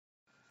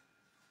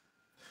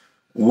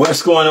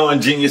What's going on,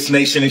 Genius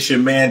Nation? It's your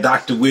man,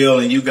 Dr. Will,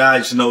 and you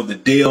guys know the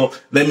deal.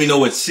 Let me know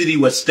what city,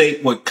 what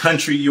state, what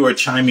country you are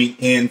chiming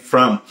in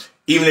from.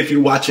 Even if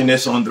you're watching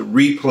this on the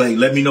replay,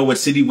 let me know what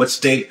city, what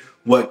state,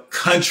 what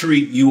country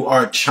you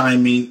are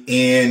chiming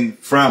in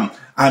from.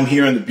 I'm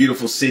here in the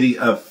beautiful city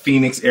of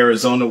Phoenix,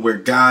 Arizona, where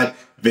God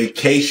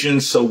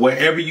vacations. So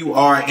wherever you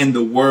are in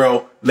the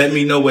world, let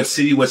me know what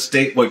city, what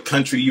state, what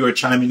country you are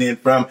chiming in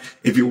from.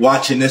 If you're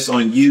watching this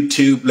on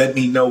YouTube, let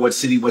me know what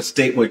city, what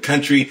state, what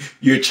country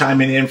you're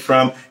chiming in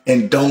from.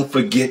 And don't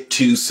forget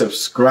to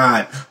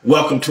subscribe.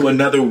 Welcome to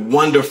another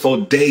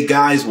wonderful day,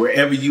 guys.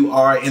 Wherever you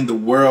are in the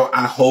world,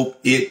 I hope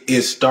it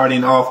is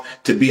starting off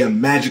to be a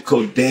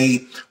magical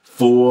day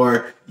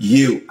for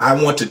you.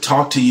 I want to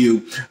talk to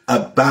you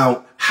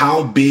about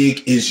how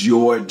big is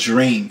your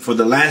dream. For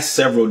the last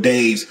several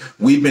days,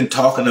 we've been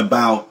talking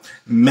about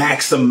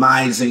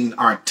maximizing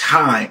our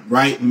time,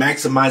 right?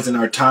 Maximizing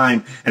our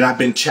time. And I've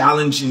been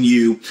challenging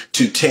you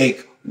to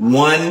take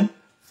one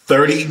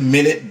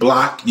 30-minute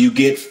block. You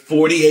get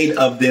 48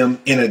 of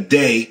them in a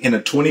day. In a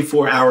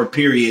 24-hour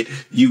period,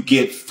 you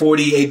get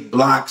 48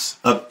 blocks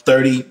of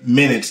 30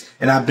 minutes.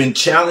 And I've been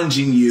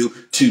challenging you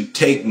to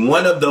take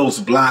one of those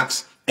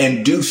blocks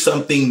and do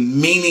something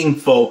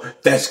meaningful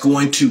that's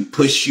going to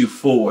push you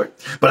forward.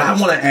 But I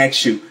want to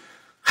ask you,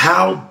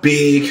 how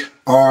big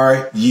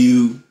are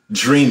you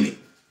dreaming?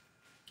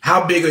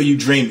 How big are you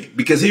dreaming?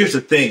 Because here's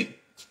the thing.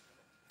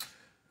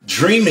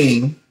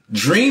 The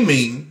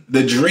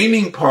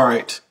dreaming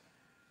part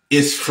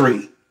is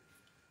free.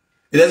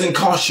 It doesn't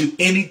cost you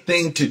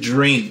anything to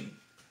dream.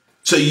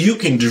 So you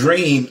can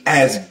dream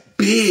as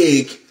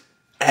big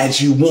as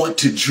you want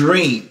to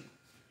dream.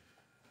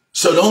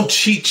 So don't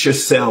cheat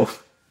yourself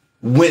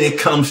when it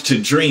comes to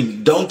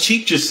dreaming. Don't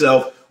cheat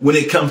yourself when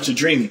it comes to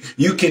dreaming.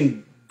 You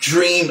can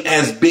dream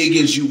as big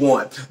as you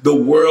want. The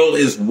world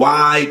is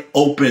wide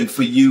open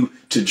for you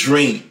to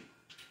dream.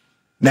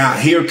 Now,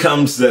 here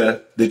comes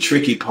the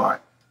tricky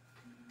part.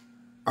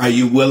 Are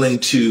you willing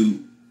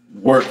to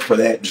work for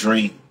that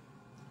dream?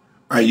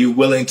 Are you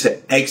willing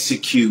to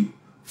execute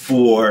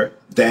for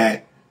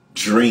that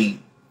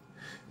dream?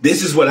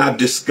 This is what I've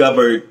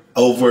discovered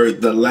over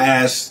the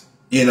last,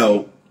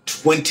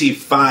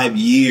 25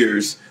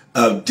 years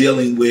of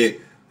dealing with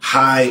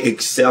high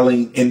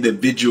excelling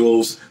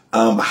individuals,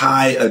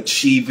 high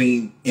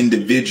achieving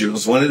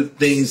individuals. One of the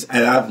things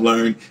that I've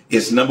learned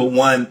is, number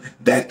one,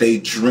 that they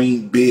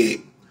dream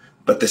big.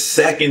 But the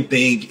second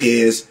thing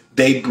is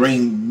they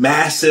bring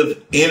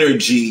massive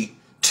energy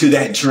to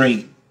that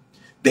dream.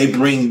 They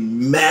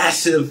bring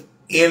massive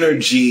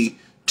energy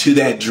to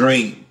that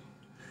dream.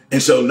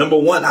 And so, number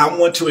one, I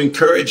want to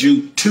encourage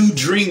you to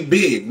dream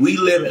big. We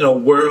live in a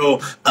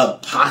world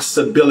of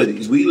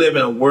possibilities. We live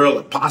in a world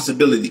of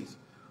possibilities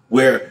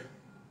where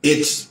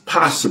it's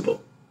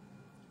possible.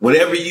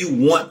 Whatever you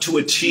want to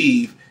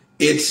achieve,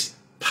 it's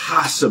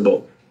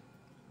possible.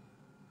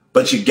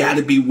 But you got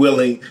to be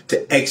willing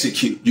to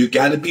execute. You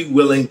got to be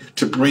willing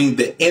to bring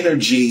the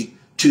energy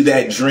to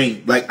that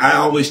dream. Like I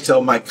always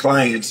tell my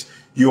clients,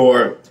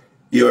 your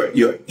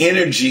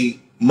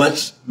energy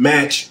must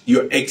match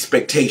your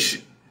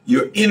expectation.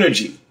 Your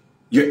energy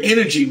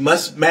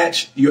must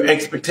match your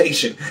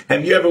expectation.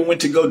 Have you ever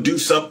went to go do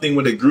something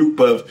with a group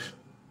of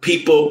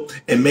people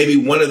and maybe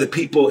one of the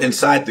people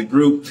inside the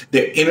group,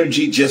 their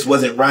energy just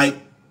wasn't right?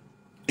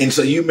 And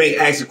so you may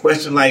ask a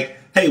question like,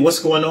 hey, what's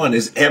going on?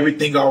 Is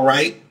everything all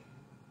right?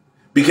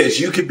 Because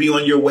you could be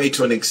on your way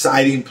to an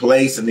exciting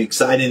place, an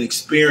exciting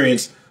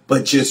experience,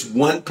 but just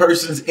one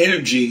person's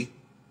energy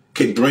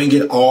could bring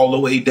it all the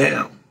way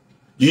down.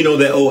 You know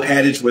that old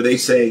adage where they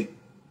say,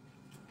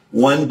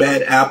 one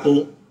bad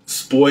apple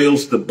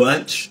spoils the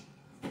bunch.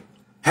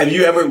 Have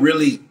you ever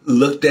really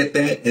looked at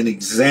that and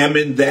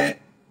examined that?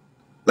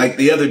 Like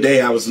the other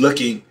day I was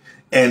looking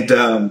and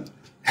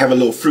have a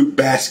little fruit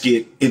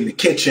basket in the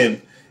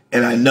kitchen,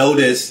 and I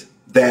noticed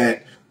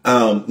that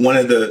one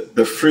of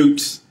the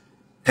fruits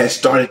has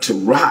started to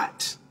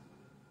rot.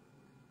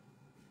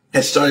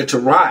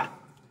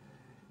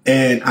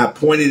 And I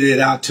pointed it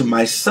out to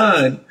my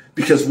son,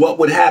 because what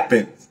would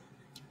happen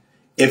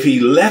if he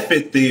left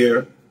it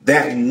there?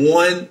 That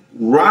one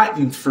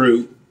rotten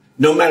fruit,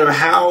 no matter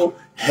how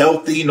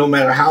healthy, no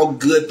matter how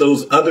good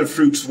those other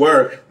fruits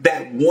were,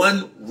 that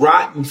one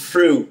rotten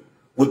fruit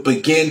would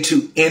begin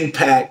to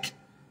impact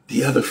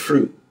the other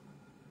fruit.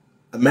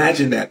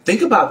 Imagine that.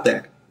 Think about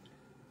that.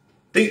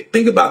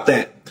 Think about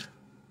that.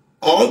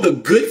 All the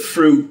good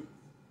fruit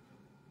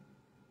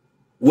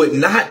would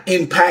not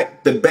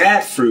impact the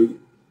bad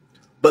fruit,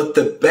 but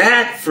the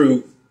bad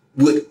fruit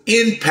would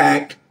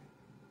impact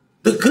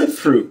the good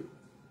fruit.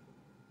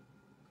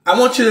 I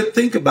want you to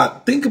think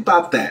about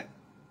that.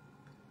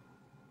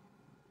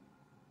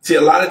 See,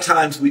 a lot of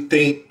times we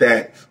think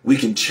that we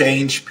can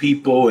change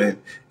people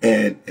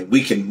and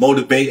we can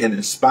motivate and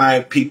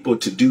inspire people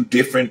to do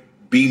different,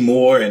 be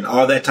more, and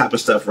all that type of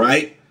stuff,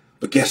 right?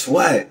 But guess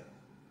what?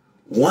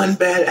 One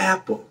bad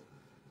apple.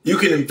 You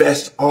can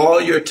invest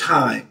all your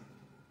time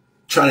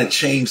trying to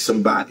change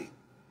somebody.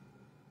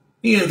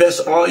 You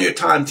invest all your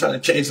time trying to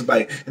change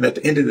somebody, and at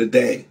the end of the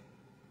day,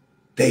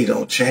 they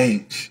don't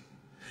change.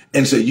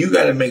 And so you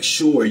got to make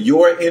sure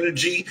your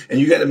energy, and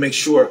you got to make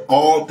sure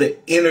all the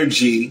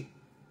energy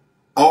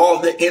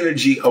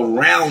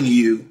around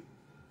you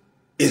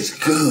is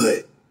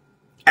good.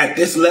 At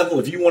this level,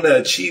 if you want to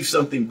achieve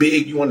something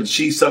big, you want to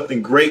achieve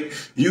something great,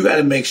 you got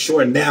to make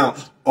sure now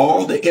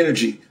all the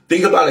energy.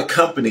 Think about a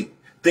company.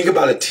 Think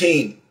about a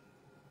team.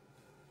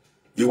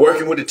 You're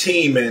working with a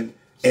team,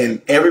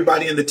 and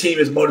everybody in the team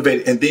is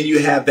motivated. And then you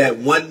have that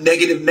one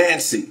negative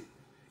Nancy.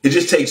 It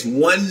just takes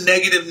one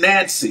negative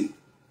Nancy.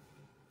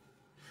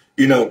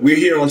 You know, we're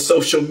here on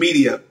social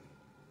media,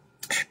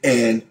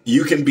 and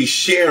you can be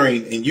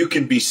sharing and you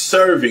can be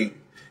serving,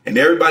 and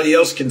everybody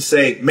else can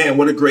say, man,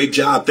 what a great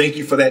job. Thank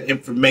you for that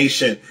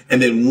information.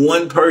 And then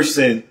one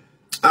person,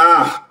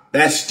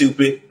 that's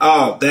stupid.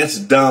 Oh, that's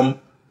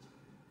dumb.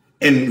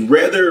 And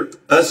rather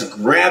us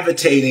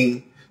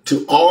gravitating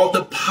to all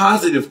the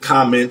positive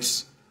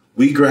comments,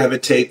 we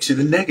gravitate to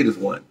the negative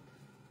one.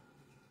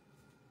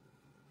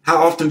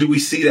 How often do we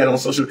see that on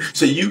social media?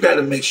 So you got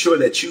to make sure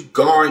that you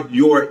guard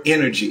your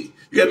energy.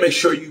 You got to make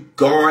sure you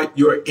guard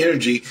your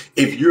energy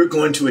if you're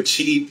going to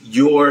achieve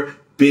your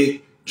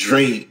big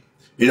dream.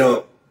 If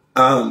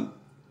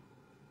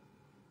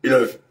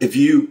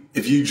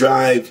you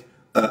drive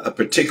a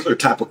particular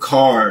type of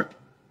car,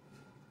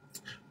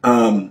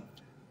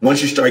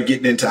 once you start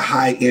getting into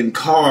high-end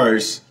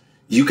cars,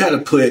 you got to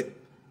put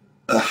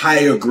a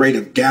higher grade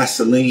of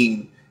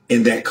gasoline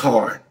in that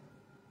car.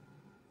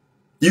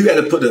 You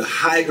got to put a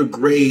higher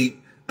grade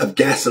of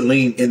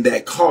gasoline in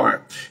that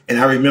car. And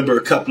I remember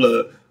a couple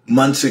of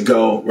months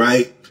ago,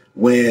 right,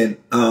 when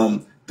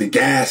the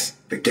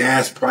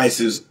gas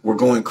prices were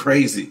going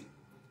crazy.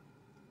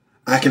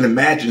 I can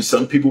imagine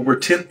some people were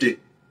tempted.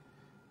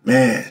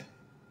 Man,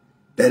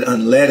 that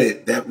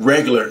unleaded, that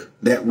regular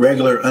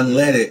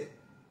unleaded,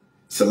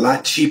 it's a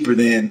lot cheaper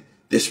than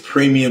this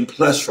premium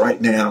plus right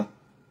now.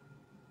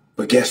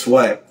 But guess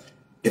what?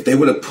 If they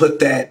would have put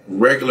that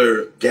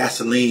regular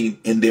gasoline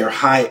in their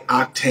high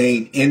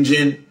octane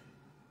engine,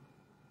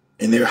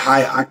 in their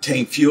high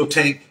octane fuel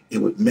tank, it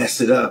would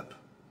mess it up.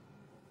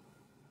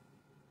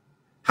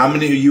 How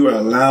many of you are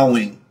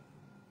allowing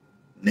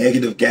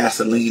negative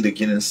gasoline to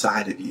get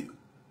inside of you?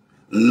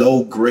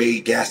 Low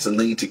grade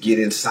gasoline to get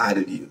inside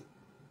of you?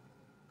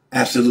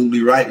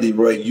 Absolutely right,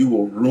 Leroy. You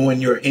will ruin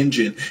your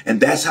engine.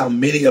 And that's how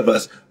many of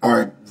us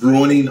are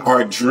ruining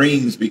our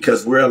dreams,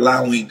 because we're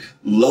allowing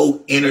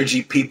low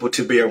energy people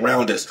to be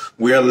around us.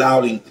 We're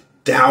allowing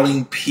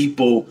doubting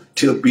people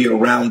to be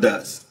around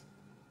us.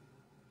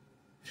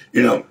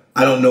 You know,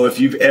 I don't know if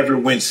you've ever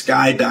went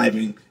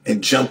skydiving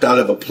and jumped out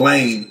of a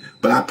plane,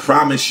 but I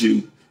promise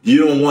you,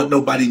 you don't want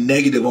nobody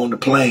negative on the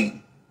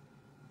plane.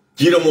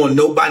 You don't want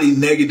nobody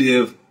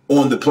negative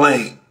on the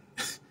plane.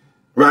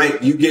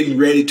 Right? You getting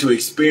ready to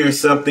experience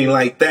something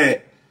like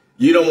that.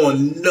 You don't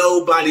want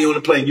nobody on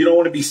the plane. You don't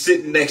want to be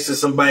sitting next to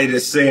somebody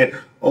that's saying,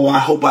 oh, I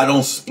hope I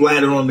don't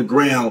splatter on the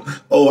ground.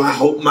 Oh, I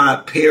hope my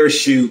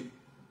parachute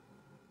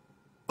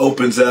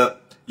opens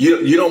up.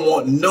 You don't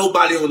want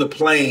nobody on the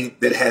plane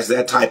that has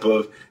that type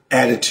of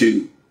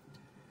attitude.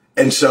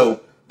 And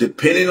so,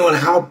 depending on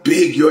how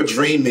big your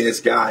dream is,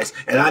 guys,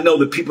 and I know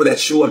the people that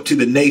show up to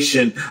the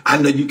nation,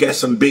 I know you got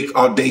some big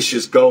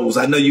audacious goals.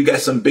 I know you got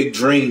some big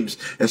dreams.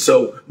 And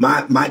so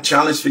my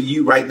challenge for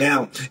you right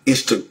now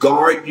is to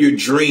guard your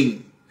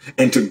dream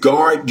and to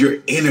guard your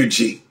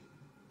energy.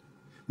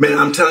 Man,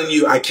 I'm telling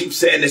you, I keep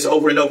saying this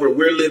over and over.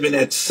 We're living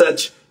at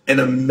such an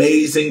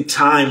amazing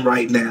time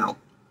right now.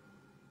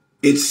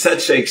 It's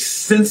such a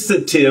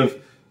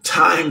sensitive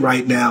time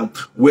right now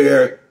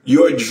where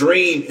your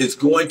dream is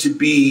going to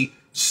be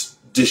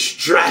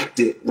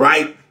distracted,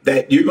 right?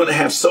 That you're going to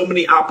have so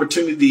many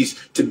opportunities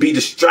to be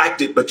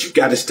distracted, but you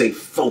got to stay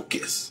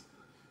focused.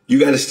 You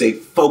got to stay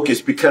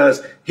focused,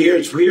 because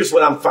here's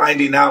what I'm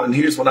finding out, and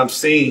here's what I'm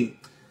seeing.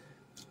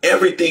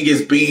 Everything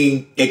is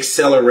being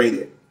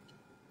accelerated,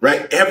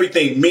 right?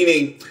 Everything,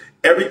 meaning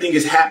everything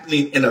is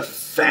happening in a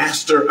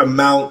faster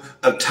amount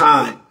of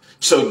time.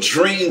 So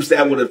dreams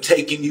that would have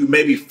taken you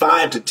maybe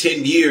 5 to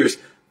 10 years,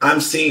 I'm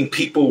seeing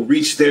people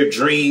reach their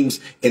dreams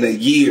in a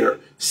year,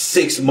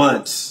 6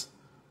 months,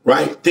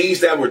 right?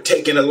 Things that were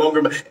taking a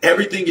longer,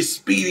 everything is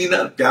speeding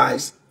up,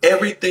 guys.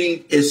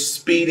 Everything is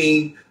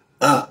speeding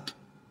up.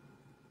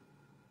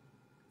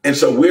 And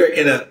so we're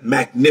in a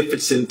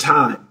magnificent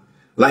time.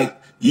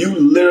 Like, you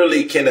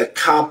literally can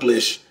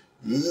accomplish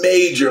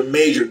major,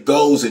 major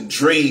goals and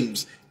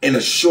dreams in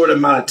a short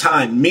amount of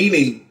time,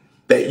 meaning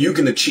that you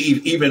can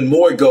achieve even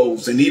more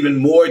goals and even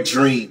more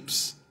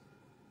dreams.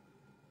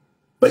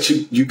 But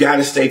you got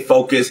to stay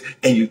focused,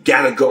 and you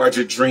got to guard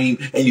your dream,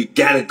 and you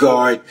got to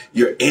guard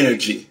your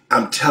energy.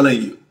 I'm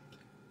telling you.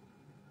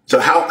 So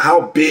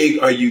how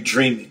big are you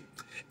dreaming?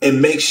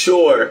 And make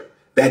sure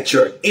that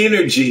your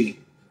energy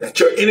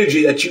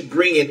that you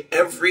bring in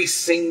every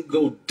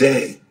single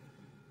day,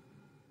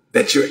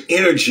 that your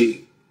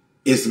energy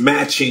is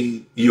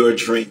matching your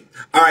dream.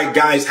 All right,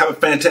 guys, have a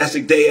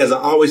fantastic day. As I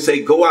always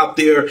say, go out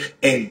there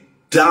and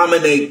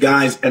dominate,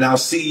 guys, and I'll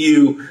see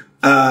you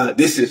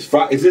This is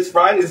Friday. Is this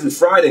Friday? This is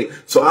Friday.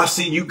 So I'll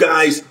see you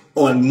guys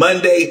on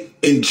Monday.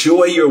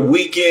 Enjoy your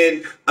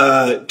weekend.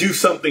 Do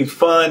something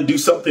fun. Do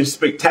something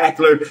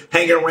spectacular.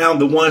 Hang around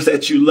the ones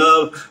that you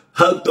love.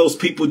 Hug those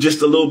people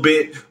just a little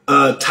bit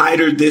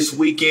tighter this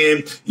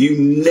weekend. You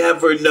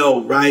never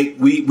know, right?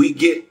 We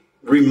get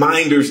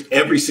reminders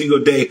every single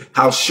day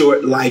how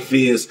short life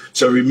is.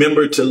 So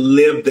remember to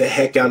live the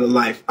heck out of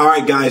life. All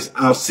right, guys,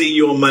 I'll see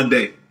you on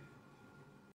Monday.